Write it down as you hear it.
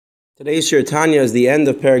Today's Shir Tanya is the end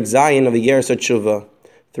of Perek Zayin of the Years Tshuva.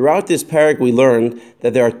 Throughout this Perek, we learned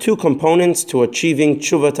that there are two components to achieving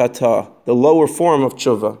Tshuva Tata, the lower form of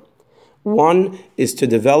Tshuva. One is to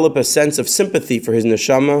develop a sense of sympathy for his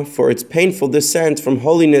neshama, for its painful descent from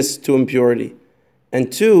holiness to impurity.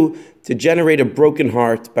 And two, to generate a broken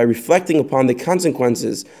heart by reflecting upon the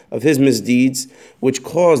consequences of his misdeeds, which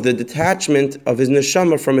caused the detachment of his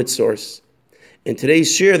neshama from its source. In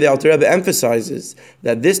today's shir, the Alter Rebbe emphasizes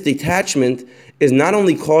that this detachment is not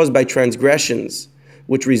only caused by transgressions,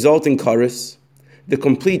 which result in karis, the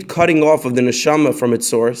complete cutting off of the neshama from its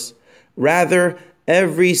source. Rather,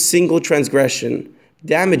 every single transgression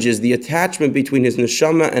damages the attachment between his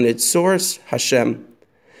neshama and its source, Hashem.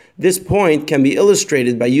 This point can be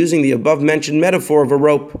illustrated by using the above-mentioned metaphor of a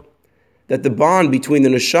rope, that the bond between the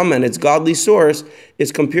neshama and its godly source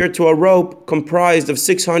is compared to a rope comprised of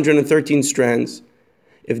 613 strands.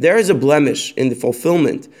 If there is a blemish in the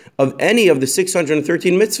fulfillment of any of the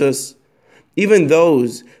 613 mitzvahs, even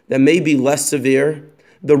those that may be less severe,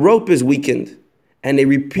 the rope is weakened, and a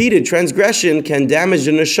repeated transgression can damage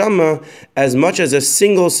the neshama as much as a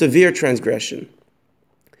single severe transgression.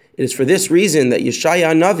 It is for this reason that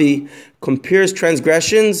Yeshaya Navi compares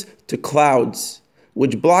transgressions to clouds,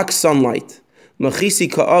 which block sunlight.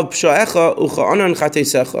 Thick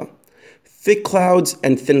clouds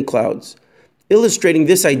and thin clouds, illustrating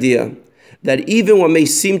this idea that even what may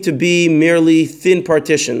seem to be merely thin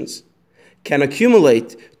partitions can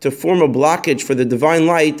accumulate to form a blockage for the divine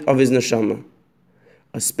light of his neshama.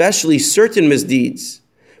 Especially certain misdeeds,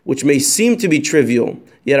 which may seem to be trivial,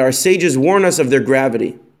 yet our sages warn us of their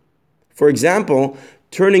gravity. For example,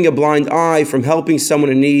 turning a blind eye from helping someone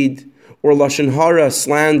in need, or lashon hara,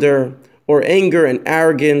 slander, or anger and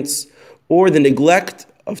arrogance, or the neglect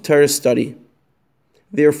of Torah study.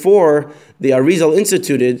 Therefore, the Arizal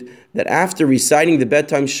instituted that after reciting the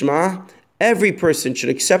bedtime Shema, every person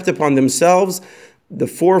should accept upon themselves the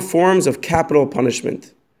 4 forms of capital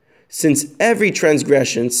punishment, since every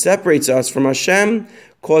transgression separates us from Hashem,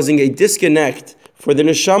 causing a disconnect for the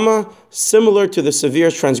neshama similar to the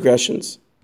severe transgressions.